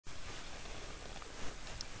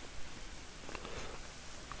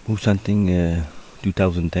Moose hunting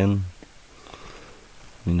 2010.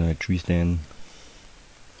 A tree stand.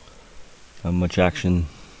 Not much action.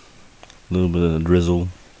 A little bit of drizzle.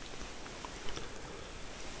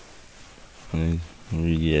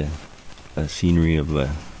 Really a scenery of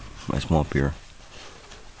my small pier.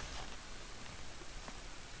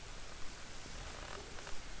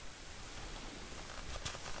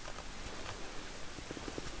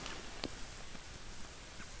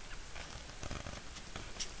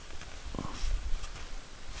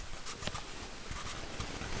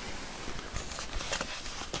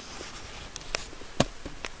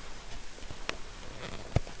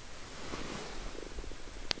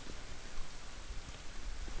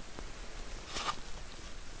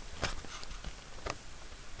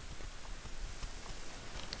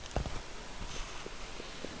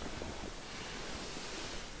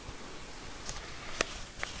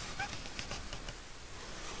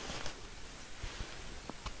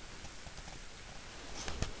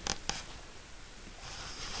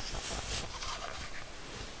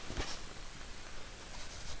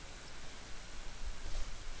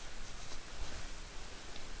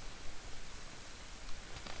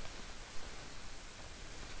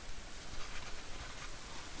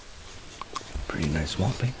 Pretty nice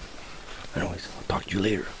swamping. Anyways, I'll talk to you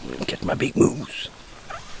later. I'm gonna get my big moose.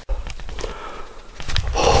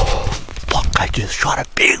 Oh, fuck, I just shot a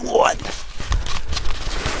big one.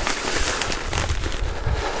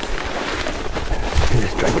 I'm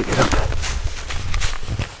just trying to get up.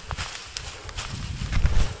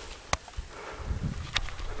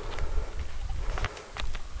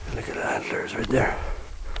 Look at the antlers right there.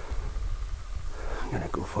 I'm gonna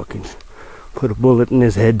go fucking put a bullet in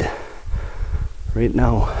his head right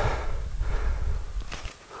now.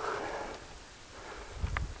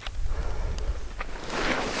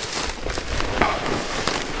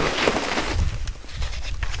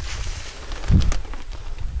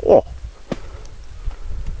 Oh.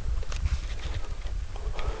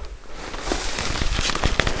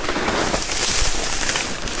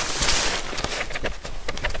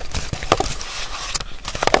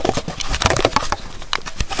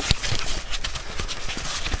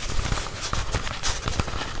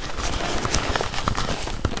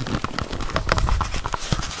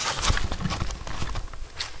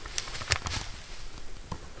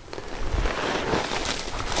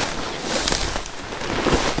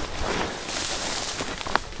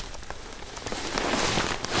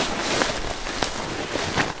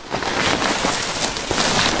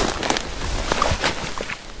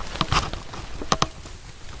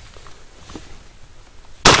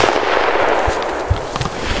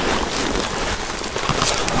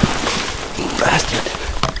 Bastard.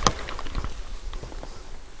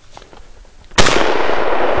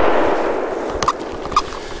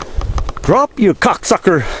 Drop, you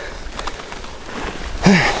cocksucker.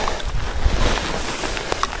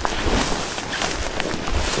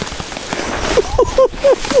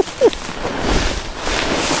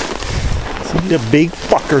 See the big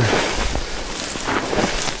fucker.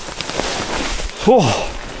 Oh,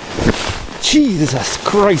 Jesus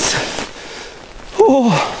Christ.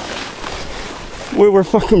 Oh. We were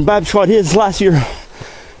fucking bad shot his last year.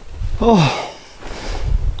 Oh,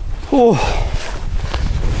 oh,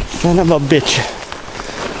 son of a bitch.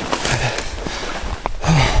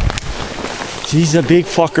 She's a big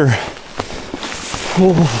fucker.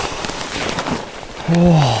 Oh,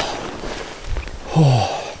 oh,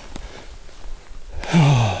 oh,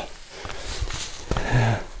 oh.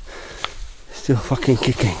 Still fucking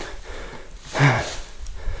kicking.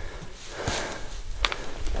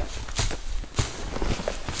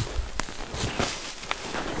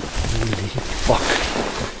 Fuck.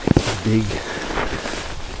 Big.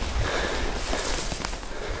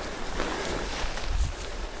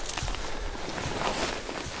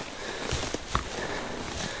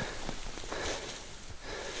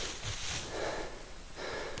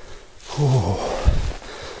 Oh.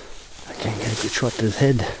 I can't get a good shot to his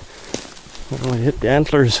head. I don't want to hit the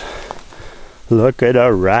antlers. Look at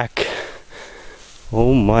a rack.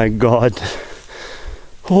 Oh my god.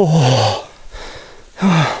 Oh.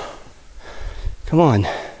 Come on.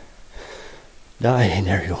 Die.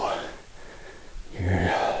 There you go.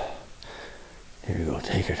 Here. There you go.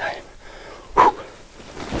 Take your time. Whew.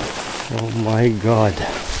 Oh my god.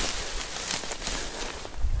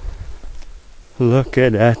 Look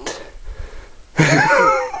at that.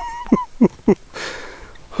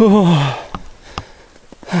 Oh.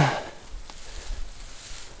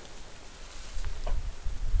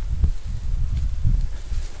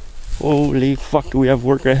 Holy fuck, do we have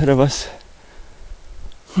work ahead of us?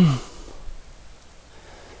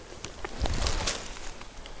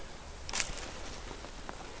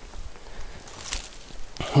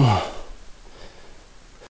 Oh.